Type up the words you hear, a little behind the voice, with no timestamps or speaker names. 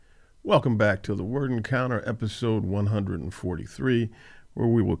Welcome back to the Word Encounter, episode 143, where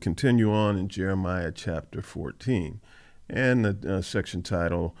we will continue on in Jeremiah chapter 14. And the section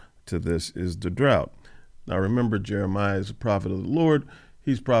title to this is The Drought. Now remember, Jeremiah is a prophet of the Lord.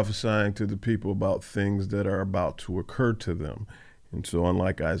 He's prophesying to the people about things that are about to occur to them. And so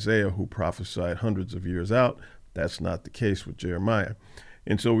unlike Isaiah, who prophesied hundreds of years out, that's not the case with Jeremiah.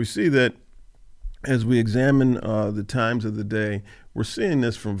 And so we see that as we examine the times of the day, we're seeing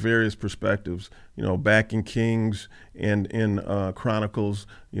this from various perspectives. You know, back in Kings and in Chronicles,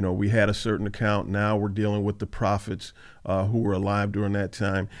 you know, we had a certain account. Now we're dealing with the prophets who were alive during that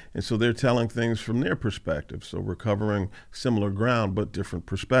time. And so they're telling things from their perspective. So we're covering similar ground, but different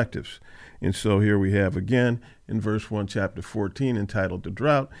perspectives. And so here we have again in verse 1, chapter 14, entitled The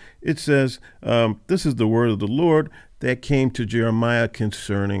Drought. It says, this is the word of the Lord that came to Jeremiah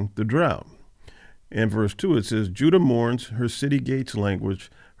concerning the drought. In verse 2, it says, Judah mourns, her city gates languish,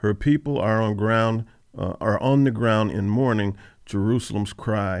 her people are on the ground in mourning, Jerusalem's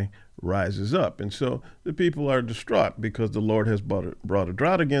cry rises up. And so the people are distraught because the Lord has brought a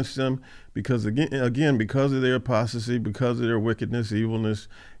drought against them, because again, because of their apostasy, because of their wickedness, evilness,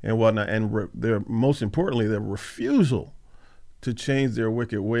 and whatnot, and most importantly, their refusal to change their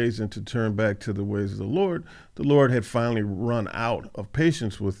wicked ways and to turn back to the ways of the Lord. The Lord had finally run out of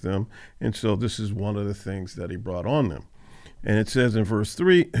patience with them, and so this is one of the things that he brought on them. And it says in verse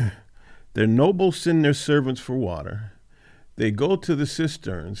 3, their nobles send their servants for water. They go to the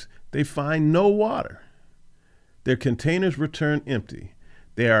cisterns. They find no water. Their containers return empty.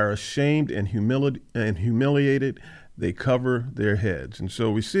 They are ashamed and humiliated. They cover their heads. And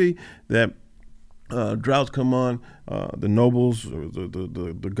so we see that droughts come on, the nobles, or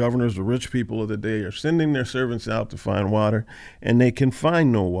the governors, the rich people of the day are sending their servants out to find water, and they can find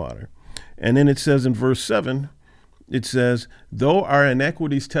no water. And then it says in verse 7, it says, though our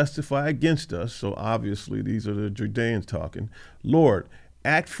iniquities testify against us, so obviously these are the Judeans talking, Lord,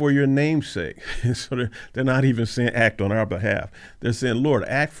 act for your name's sake. So they're not even saying act on our behalf. They're saying, Lord,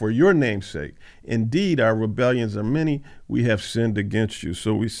 act for your name's sake. Indeed, our rebellions are many. We have sinned against you.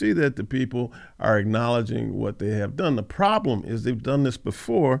 So we see that the people are acknowledging what they have done. The problem is they've done this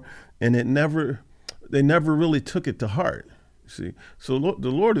before, and they never really took it to heart. See, so the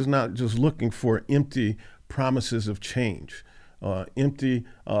Lord is not just looking for empty promises of change. Empty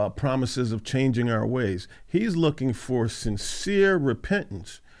promises of changing our ways. He's looking for sincere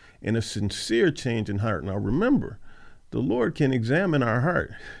repentance and a sincere change in heart. Now remember, the Lord can examine our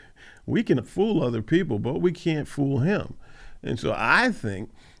heart. We can fool other people, but we can't fool him. And so I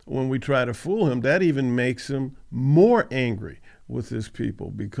think when we try to fool him, that even makes him more angry with his people,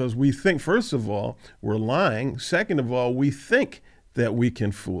 because we think, first of all, we're lying. Second of all, we think that we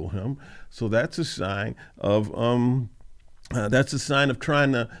can fool him. So that's a sign of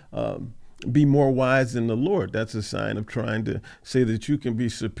trying to be more wise than the Lord. That's a sign of trying to say that you can be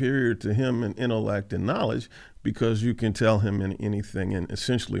superior to him in intellect and knowledge because you can tell him anything and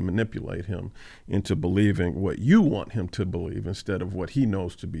essentially manipulate him into believing what you want him to believe instead of what he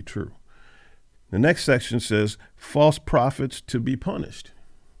knows to be true. The next section says, false prophets to be punished.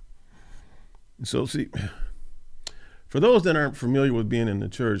 So see, for those that aren't familiar with being in the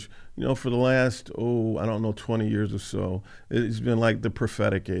church, you know, for the last, 20 years or so, it's been like the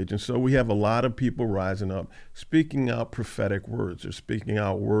prophetic age. And so we have a lot of people rising up, speaking out prophetic words, or speaking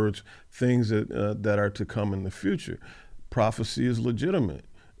out words, things that are to come in the future. Prophecy is legitimate,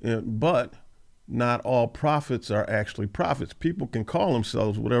 but not all prophets are actually prophets. People can call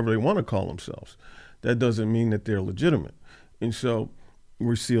themselves whatever they want to call themselves. That doesn't mean that they're legitimate. And so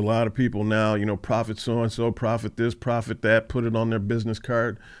we see a lot of people now, you know, prophet so-and-so, prophet this, prophet that, put it on their business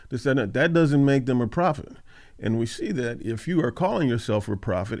card. This, that doesn't make them a prophet. And we see that if you are calling yourself a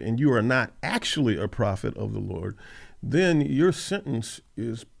prophet and you are not actually a prophet of the Lord, then your sentence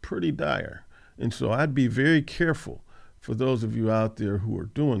is pretty dire. And so I'd be very careful for those of you out there who are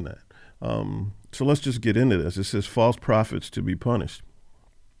doing that. So let's just get into this. It says false prophets to be punished.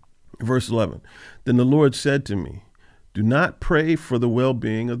 Verse 11, then the Lord said to me, do not pray for the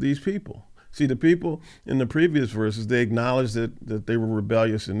well-being of these people. See, the people in the previous verses, they acknowledged that they were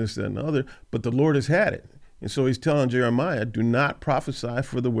rebellious and this, that, and the other, but the Lord has had it. And so he's telling Jeremiah, do not prophesy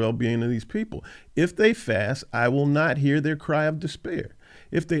for the well-being of these people. If they fast, I will not hear their cry of despair.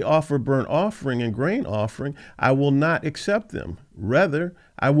 If they offer burnt offering and grain offering, I will not accept them. Rather,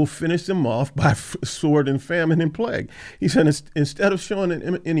 I will finish them off by sword and famine and plague. He said, instead of showing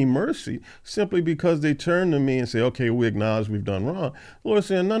any mercy, simply because they turn to me and say, okay, we acknowledge we've done wrong, the Lord is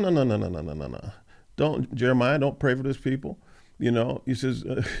saying, no. Don't, Jeremiah, don't pray for this people. He says,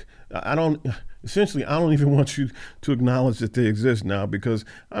 I don't even want you to acknowledge that they exist now, because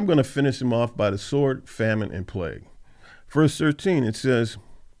I'm going to finish them off by the sword, famine, and plague. Verse 13, it says,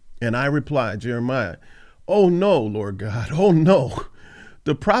 and I replied, Jeremiah, oh no, Lord God, oh no.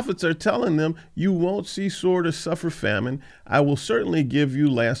 The prophets are telling them, you won't see sword or suffer famine. I will certainly give you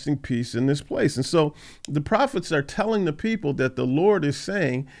lasting peace in this place. And so the prophets are telling the people that the Lord is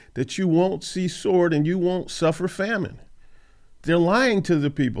saying that you won't see sword and you won't suffer famine. They're lying to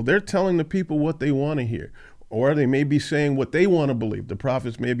the people. They're telling the people what they want to hear, or they may be saying what they want to believe. The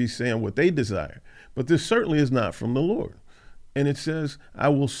prophets may be saying what they desire, but this certainly is not from the Lord. And it says, I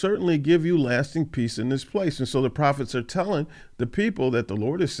will certainly give you lasting peace in this place. And so the prophets are telling the people that the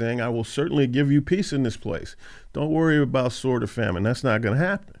Lord is saying, I will certainly give you peace in this place. Don't worry about sword or famine. That's not going to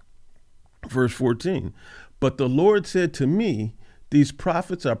happen. Verse 14, but the Lord said to me, these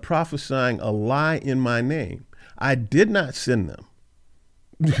prophets are prophesying a lie in my name. I did not send them.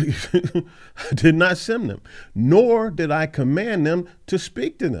 I did not send them, nor did I command them to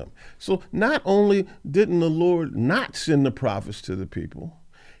speak to them. So not only didn't the Lord not send the prophets to the people,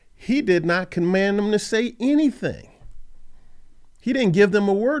 he did not command them to say anything. He didn't give them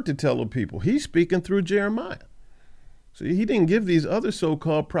a word to tell the people. He's speaking through Jeremiah. So he didn't give these other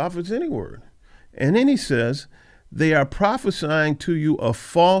so-called prophets any word. And then he says, they are prophesying to you a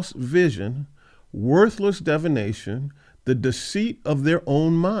false vision, worthless divination, the deceit of their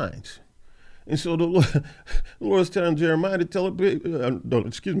own minds. And so the Lord is telling Jeremiah the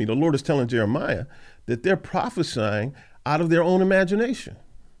Lord is telling Jeremiah that they're prophesying out of their own imagination.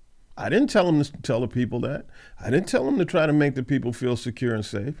 I didn't tell them to tell the people that. I didn't tell them to try to make the people feel secure and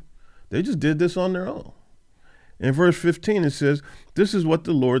safe. They just did this on their own. In verse 15, it says, this is what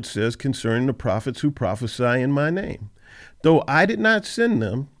the Lord says concerning the prophets who prophesy in my name. Though I did not send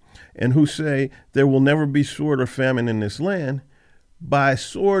them, and who say there will never be sword or famine in this land, by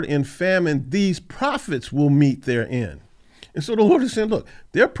sword and famine, these prophets will meet their end. And so the Lord is saying, look,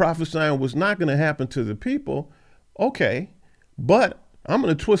 their prophesying was not going to happen to the people. Okay, but I'm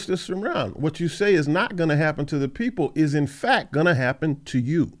going to twist this around. What you say is not going to happen to the people is in fact going to happen to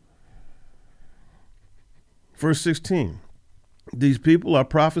you. Verse 16. These people they are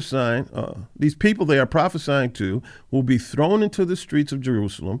prophesying to will be thrown into the streets of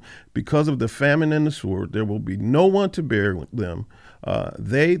Jerusalem because of the famine and the sword. There will be no one to bear them.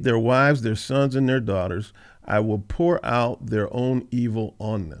 They, their wives, their sons, and their daughters, I will pour out their own evil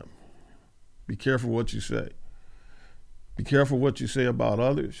on them. Be careful what you say. Be careful what you say about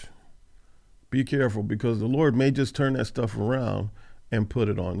others. Be careful, because the Lord may just turn that stuff around and put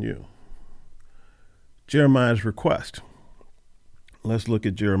it on you. Jeremiah's request. Let's look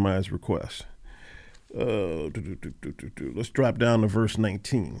at Jeremiah's request. Let's drop down to verse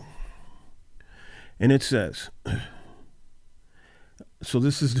 19. And it says, so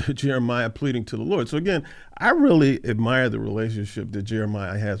this is Jeremiah pleading to the Lord. So again, I really admire the relationship that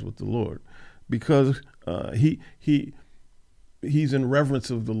Jeremiah has with the Lord, because he's in reverence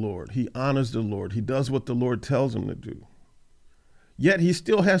of the Lord. He honors the Lord. He does what the Lord tells him to do. Yet he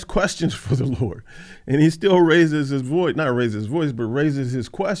still has questions for the Lord, and he still raises his voice, not raises his voice, but raises his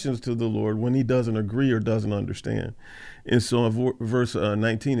questions to the Lord when he doesn't agree or doesn't understand. And so in verse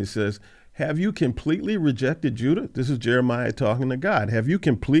 19, it says, have you completely rejected Judah? This is Jeremiah talking to God. Have you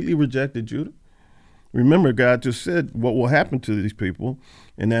completely rejected Judah? Remember, God just said what will happen to these people,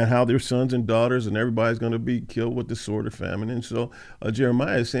 and that how their sons and daughters and everybody's going to be killed with the sword or famine. And so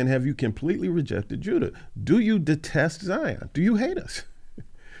Jeremiah is saying, have you completely rejected Judah? Do you detest Zion? Do you hate us?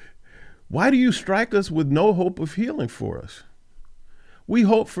 Why do you strike us with no hope of healing for us? We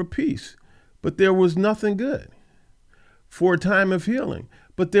hoped for peace, but there was nothing good. For a time of healing,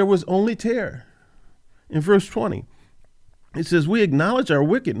 but there was only terror. In verse 20, it says, we acknowledge our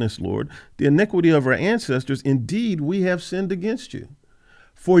wickedness, Lord, the iniquity of our ancestors. Indeed, we have sinned against you.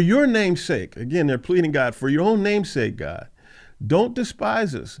 For your name's sake, again, they're pleading God, for your own name's sake, God, don't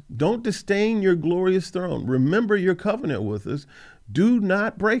despise us. Don't disdain your glorious throne. Remember your covenant with us. Do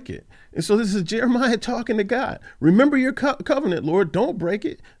not break it. And so this is Jeremiah talking to God. Remember your covenant, Lord. Don't break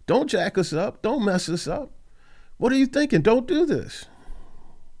it. Don't jack us up. Don't mess us up. What are you thinking? Don't do this.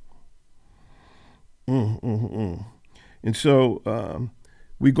 And so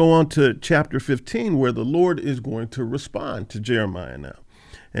we go on to chapter 15, where the Lord is going to respond to Jeremiah now.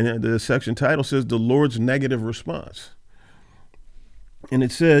 And the section title says, the Lord's negative response. And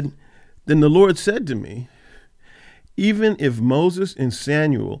it said, then the Lord said to me, even if Moses and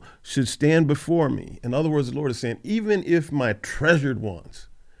Samuel should stand before me, in other words, the Lord is saying, even if my treasured ones,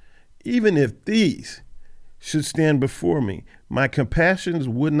 even if these should stand before me, my compassions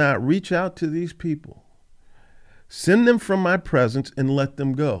would not reach out to these people. Send them from my presence and let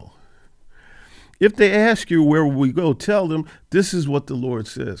them go. If they ask you, where will we go? Tell them, this is what the Lord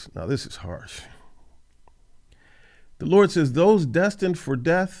says. Now, this is harsh. The Lord says, those destined for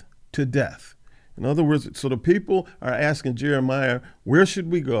death, to death. In other words, so the people are asking Jeremiah, where should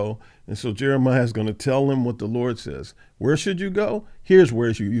we go? And so Jeremiah is going to tell them what the Lord says. Where should you go? Here's where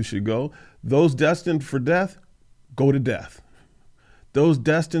you should go. Those destined for death, go to death. Those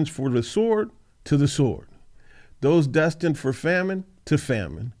destined for the sword, to the sword. Those destined for famine, to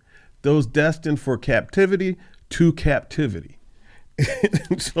famine. Those destined for captivity, to captivity.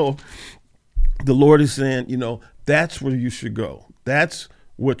 So the Lord is saying, that's where you should go. That's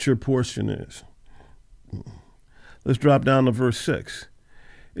what your portion is. Let's drop down to verse 6.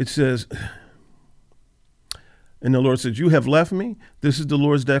 It says, and the Lord says, you have left me. This is the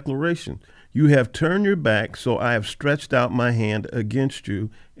Lord's declaration. You have turned your back, so I have stretched out my hand against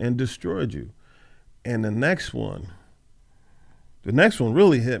you and destroyed you. And the next one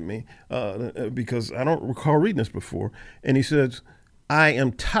really hit me because I don't recall reading this before. And he says, I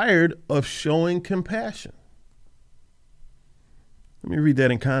am tired of showing compassion. Let me read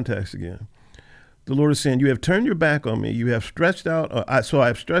that in context again. The Lord is saying, you have turned your back on me. You have stretched out, so I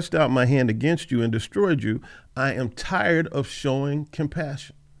have stretched out my hand against you and destroyed you. I am tired of showing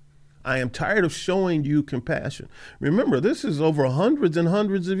compassion. I am tired of showing you compassion. Remember, this is over hundreds and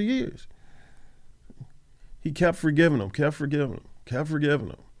hundreds of years. He kept forgiving them, kept forgiving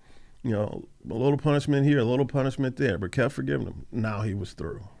them. A little punishment here, a little punishment there, but kept forgiving them. Now he was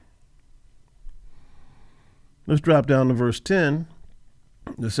through. Let's drop down to verse 10.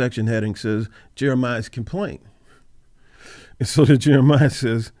 The section heading says, Jeremiah's complaint. And so that Jeremiah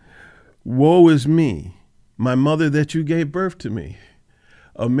says, woe is me, my mother that you gave birth to me,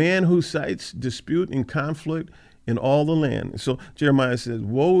 a man who cites dispute and conflict in all the land. And so Jeremiah says,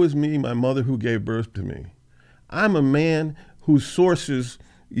 woe is me, my mother who gave birth to me. I'm a man who sources,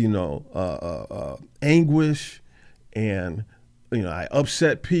 anguish, and, I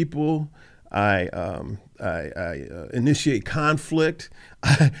upset people. I initiate conflict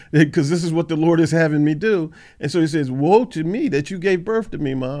because this is what the Lord is having me do. And so he says, woe to me that you gave birth to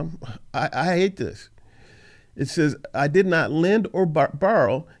me, Mom. I hate this. It says, I did not lend or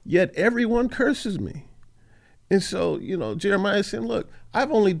borrow, yet everyone curses me. And so, Jeremiah is saying, look,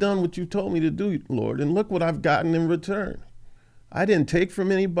 I've only done what you told me to do, Lord, and look what I've gotten in return. I didn't take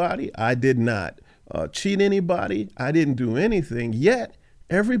from anybody. I did not cheat anybody. I didn't do anything, yet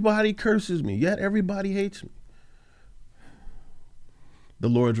everybody curses me, yet everybody hates me. The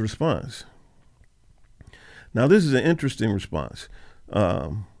Lord's response. Now, this is an interesting response.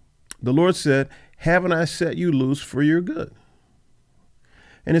 The Lord said, haven't I set you loose for your good?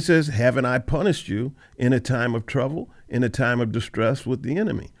 And it says, haven't I punished you in a time of trouble, in a time of distress with the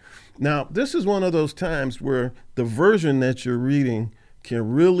enemy? Now, this is one of those times where the version that you're reading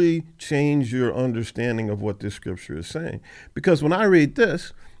can really change your understanding of what this scripture is saying. Because when I read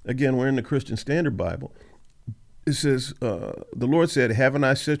this, again, we're in the Christian Standard Bible, it says, the Lord said, haven't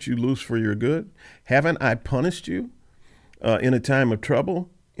I set you loose for your good? Haven't I punished you in a time of trouble,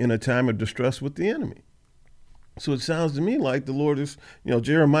 in a time of distress with the enemy? So it sounds to me like the Lord is,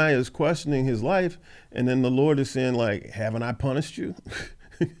 Jeremiah is questioning his life, and then the Lord is saying, like, haven't I punished you?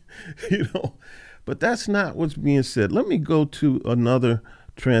 But that's not what's being said. Let me go to another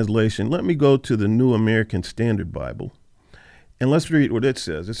translation. Let me go to the New American Standard Bible, and let's read what it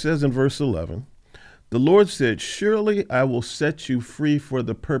says. It says in verse 11, the Lord said, surely I will set you free for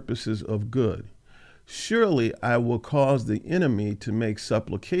the purposes of good. Surely I will cause the enemy to make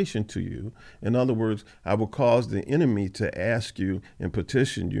supplication to you. In other words, I will cause the enemy to ask you and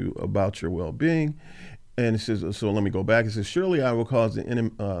petition you about your well-being. And it says, so let me go back. It says, surely I will cause the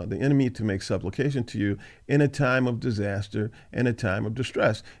enemy to make supplication to you in a time of disaster and a time of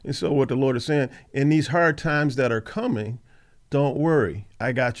distress. And so what the Lord is saying, in these hard times that are coming, don't worry,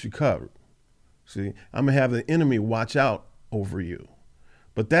 I got you covered. See, I'm going to have the enemy watch out over you.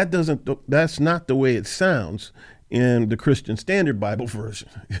 But that's not the way it sounds in the Christian Standard Bible version,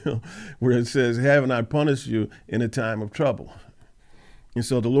 where it says, haven't I punished you in a time of trouble? And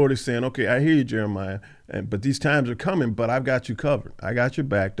so the Lord is saying, okay, I hear you, Jeremiah, but these times are coming, but I've got you covered. I got your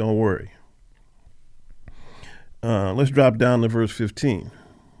back. Don't worry. Let's drop down to verse 15.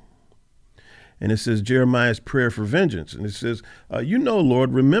 And it says Jeremiah's prayer for vengeance. And it says,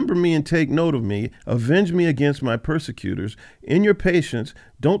 Lord, remember me and take note of me. Avenge me against my persecutors. In your patience,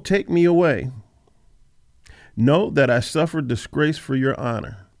 don't take me away. Know that I suffered disgrace for your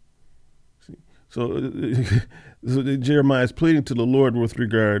honor. So Jeremiah is pleading to the Lord with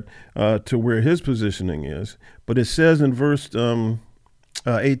regard to where his positioning is. But it says in verse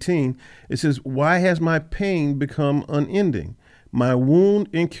 18, it says, why has my pain become unending? My wound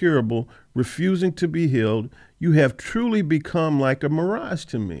incurable, refusing to be healed. You have truly become like a mirage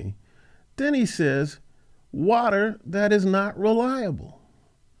to me. Then he says, water that is not reliable.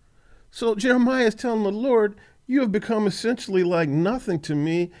 So Jeremiah is telling the Lord, you have become essentially like nothing to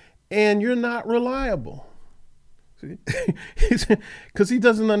me, and you're not reliable. Because he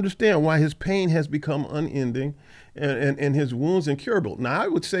doesn't understand why his pain has become unending and his wounds incurable. Now, I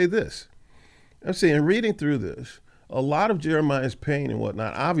would say this. I'm saying, reading through this, a lot of Jeremiah's pain and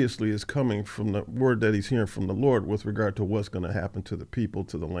whatnot obviously is coming from the word that he's hearing from the Lord with regard to what's going to happen to the people,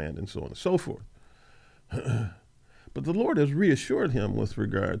 to the land, and so on and so forth. But the Lord has reassured him with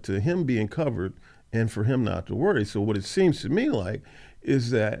regard to him being covered and for him not to worry. So what it seems to me like is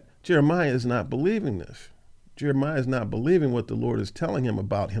that Jeremiah is not believing this. Jeremiah is not believing what the Lord is telling him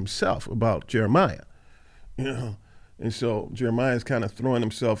about himself, about Jeremiah. And so Jeremiah is kind of throwing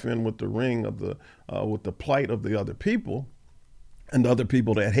himself in with the ring of with the plight of the other people, and the other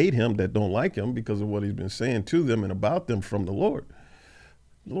people that hate him, that don't like him because of what he's been saying to them and about them from the Lord.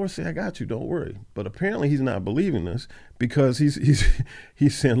 The Lord said, I got you, don't worry. But apparently he's not believing this, because he's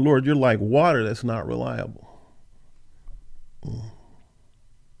saying, Lord, you're like water that's not reliable.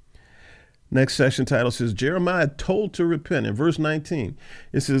 Next section title says, Jeremiah told to repent. In verse 19,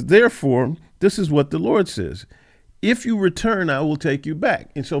 it says, therefore, this is what the Lord says. If you return, I will take you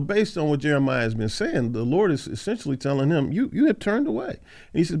back. And so based on what Jeremiah has been saying, the Lord is essentially telling him, you have turned away.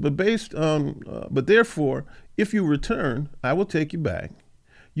 And he says, but therefore, if you return, I will take you back.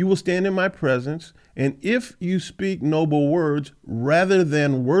 You will stand in my presence. And if you speak noble words rather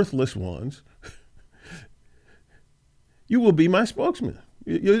than worthless ones, you will be my spokesman.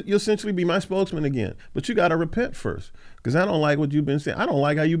 You'll essentially be my spokesman again. But you got to repent first, because I don't like what you've been saying. I don't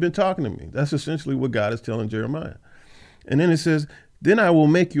like how you've been talking to me. That's essentially what God is telling Jeremiah. And then it says, then I will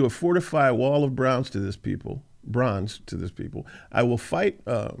make you a fortified wall of bronze to this people. I will fight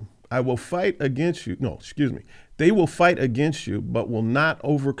against you. No, excuse me. They will fight against you, but will not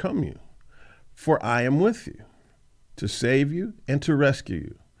overcome you. For I am with you to save you and to rescue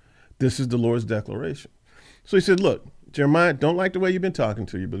you. This is the Lord's declaration. So he said, look, Jeremiah, don't like the way you've been talking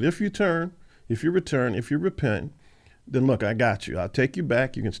to you, but if you return, if you repent, then look, I got you. I'll take you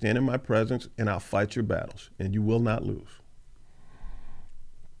back. You can stand in my presence, and I'll fight your battles, and you will not lose.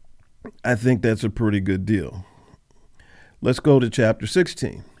 I think that's a pretty good deal. Let's go to chapter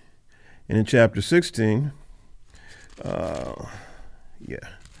 16. And in chapter 16,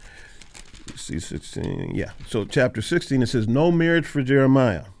 see 16, yeah. So chapter 16, it says, no marriage for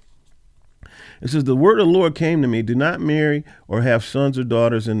Jeremiah. It says, the word of the Lord came to me, do not marry or have sons or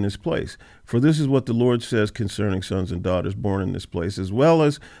daughters in this place. For this is what the Lord says concerning sons and daughters born in this place, as well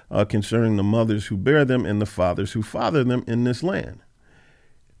as concerning the mothers who bear them and the fathers who father them in this land.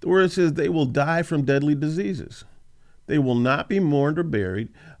 The word says they will die from deadly diseases. They will not be mourned or buried,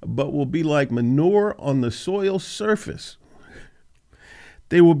 but will be like manure on the soil surface.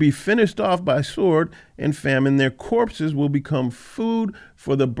 They will be finished off by sword and famine. Their corpses will become food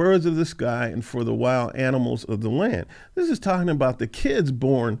for the birds of the sky and for the wild animals of the land. This is talking about the kids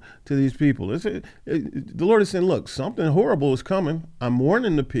born to these people. The Lord is saying, look, something horrible is coming. I'm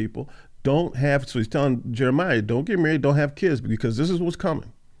warning the people. So he's telling Jeremiah, don't get married, don't have kids, because this is what's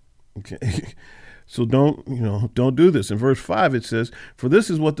coming. Okay. So don't do this. In verse 5, it says, for this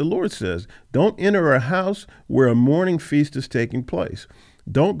is what the Lord says. Don't enter a house where a mourning feast is taking place.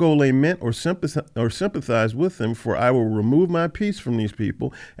 Don't go lament or sympathize with them, for I will remove my peace from these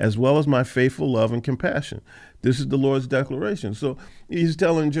people, as well as my faithful love and compassion. This is the Lord's declaration. So he's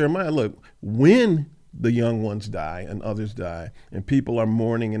telling Jeremiah, look, when the young ones die and others die, and people are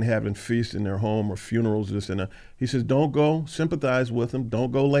mourning and having feasts in their home or funerals, this and that, he says, don't go sympathize with them.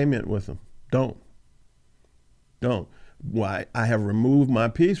 Don't go lament with them. Don't. Why? I have removed my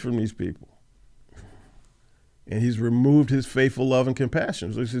peace from these people. And he's removed his faithful love and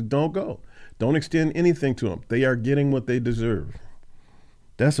compassion. So he says, don't go. Don't extend anything to them. They are getting what they deserve.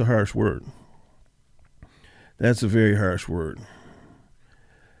 That's a harsh word. That's a very harsh word.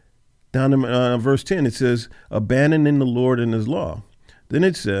 Down to verse 10, it says, abandoning the Lord and his law. Then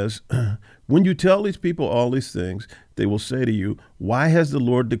it says, when you tell these people all these things, they will say to you, why has the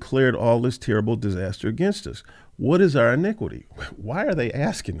Lord declared all this terrible disaster against us? What is our iniquity? Why are they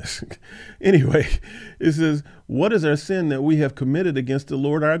asking this? Anyway, it says, what is our sin that we have committed against the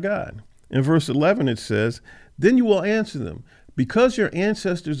Lord our God? In verse 11, it says, then you will answer them, because your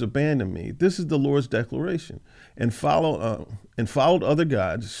ancestors abandoned me, this is the Lord's declaration, and followed other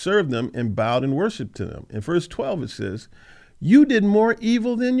gods, served them, and bowed and worshiped to them. In verse 12, it says, You did more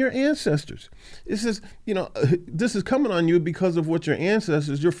evil than your ancestors. It says, this is coming on you because of what your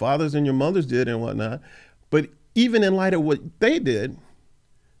ancestors, your fathers and your mothers did and whatnot. But even in light of what they did,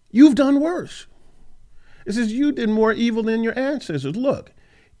 you've done worse. It says you did more evil than your ancestors. Look,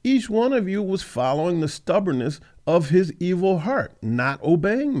 each one of you was following the stubbornness of his evil heart, not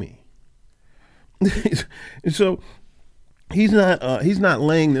obeying me. And so he's not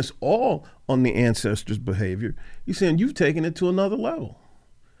laying this all on the ancestors' behavior. He's saying you've taken it to another level.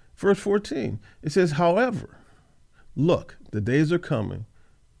 Verse 14, it says, however, look, the days are coming,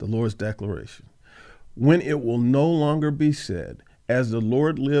 the Lord's declaration, when it will no longer be said, as the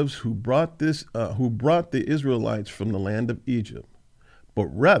Lord lives, who brought the Israelites from the land of Egypt, but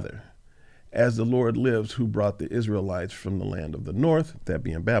rather, as the Lord lives, who brought the Israelites from the land of the north, that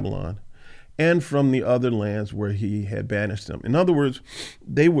being Babylon, and from the other lands where he had banished them. In other words,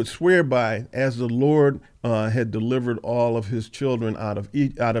 they would swear by, as the Lord had delivered all of his children out of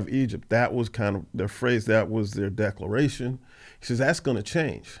Egypt. That was kind of their phrase. That was their declaration. He says, that's going to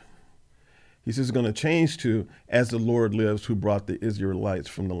change. He says it's going to change to, as the Lord lives, who brought the Israelites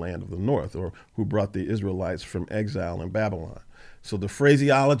from the land of the north, or who brought the Israelites from exile in Babylon. So the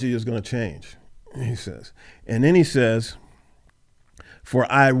phraseology is going to change, he says. And then he says,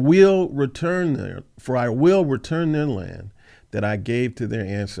 For I will return their land that I gave to their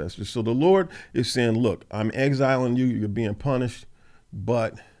ancestors. So the Lord is saying, look, I'm exiling you, you're being punished,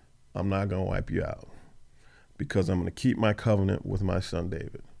 but I'm not going to wipe you out, because I'm going to keep my covenant with my son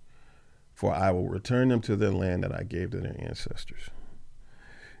David. For I will return them to their land that I gave to their ancestors.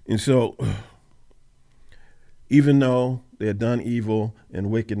 And so, even though they had done evil and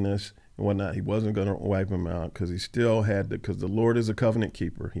wickedness and whatnot, he wasn't going to wipe them out, because he still had to, because the Lord is a covenant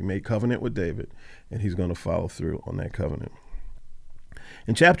keeper. He made covenant with David, and he's going to follow through on that covenant.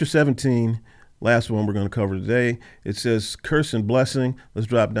 In chapter 17, last one we're going to cover today, it says curse and blessing. Let's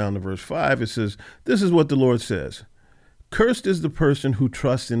drop down to verse 5. It says, this is what the Lord says. Cursed is the person who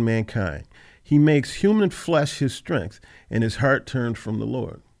trusts in mankind. He makes human flesh his strength, and his heart turns from the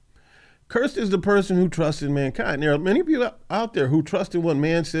Lord. Cursed is the person who trusts in mankind. There are many people out there who trust in what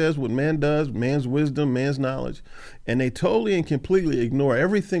man says, what man does, man's wisdom, man's knowledge, and they totally and completely ignore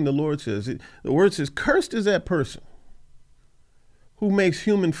everything the Lord says. The word says, cursed is that person who makes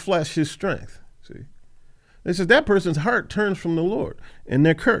human flesh his strength. See, it says that person's heart turns from the Lord, and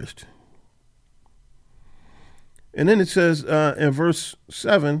they're cursed. And then it says in verse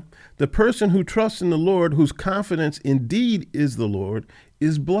 7, the person who trusts in the Lord, whose confidence indeed is the Lord,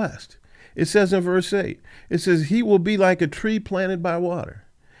 is blessed. It says in verse 8, it says, he will be like a tree planted by water.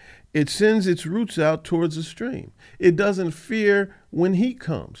 It sends its roots out towards the stream. It doesn't fear when heat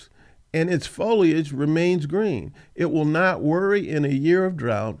comes, and its foliage remains green. It will not worry in a year of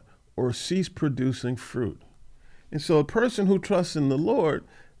drought or cease producing fruit. And so a person who trusts in the Lord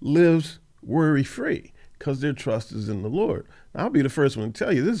lives worry-free, because their trust is in the Lord. Now, I'll be the first one to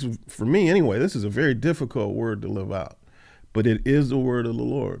tell you, this is, for me anyway, this is a very difficult word to live out, but it is the word of the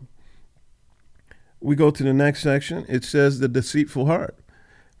Lord. We go to the next section. It says the deceitful heart.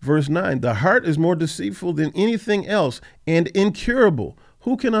 Verse 9, the heart is more deceitful than anything else and incurable.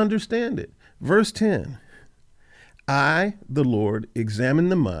 Who can understand it? Verse 10, I, the Lord, examine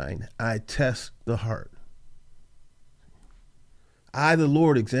the mind. I test the heart. I, the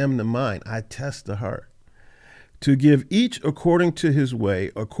Lord, examine the mind. I test the heart, to give each according to his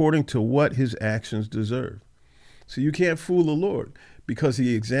way, according to what his actions deserve. So you can't fool the Lord, because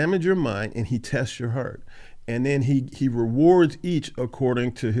he examines your mind and he tests your heart. And then he rewards each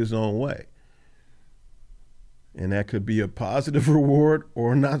according to his own way. And that could be a positive reward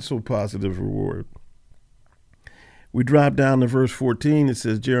or a not so positive reward. We drop down to verse 14. It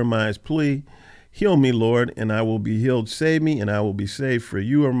says Jeremiah's plea, heal me, Lord, and I will be healed. Save me, and I will be saved, for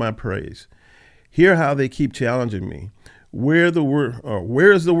you are my praise. Hear how they keep challenging me. Where is the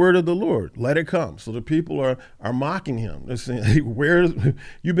word of the Lord? Let it come. So the people are mocking him. They're saying, hey,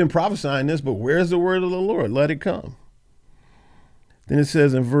 you've been prophesying this, but where's the word of the Lord? Let it come. Then it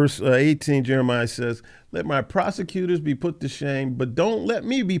says in verse 18, Jeremiah says, let my prosecutors be put to shame, but don't let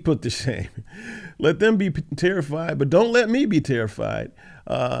me be put to shame. Let them be terrified, but don't let me be terrified.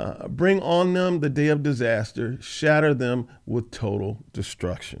 Bring on them the day of disaster. Shatter them with total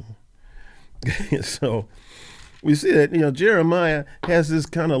destruction. So we see that, Jeremiah has this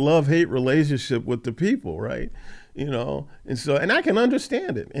kind of love-hate relationship with the people, right? And I can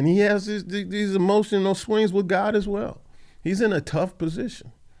understand it. And he has these emotional swings with God as well. He's in a tough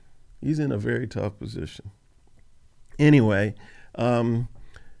position. He's in a very tough position. Anyway,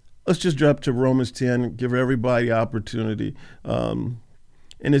 let's just drop to Romans 10, give everybody opportunity.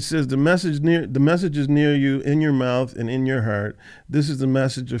 And it says the message is near you, in your mouth and in your heart. This is the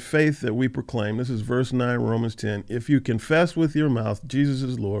message of faith that we proclaim. This is verse 9, Romans 10. If you confess with your mouth Jesus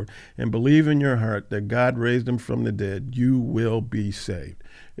is Lord and believe in your heart that God raised him from the dead, you will be saved.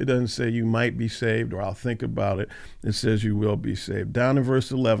 It doesn't say you might be saved or I'll think about it. It says you will be saved. Down in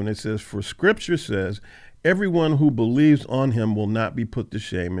verse 11, it says, for Scripture says, everyone who believes on him will not be put to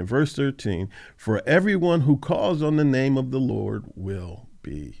shame. In verse 13, for everyone who calls on the name of the Lord will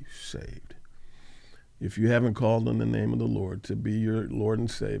be saved. If you haven't called on the name of the Lord to be your Lord and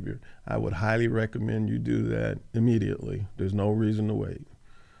Savior, I would highly recommend you do that immediately. There's no reason to wait,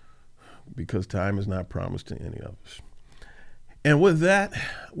 because time is not promised to any of us. And with that,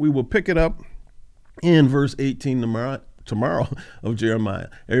 we will pick it up in verse 18 tomorrow of Jeremiah.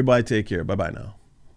 Everybody take care. Bye-bye now.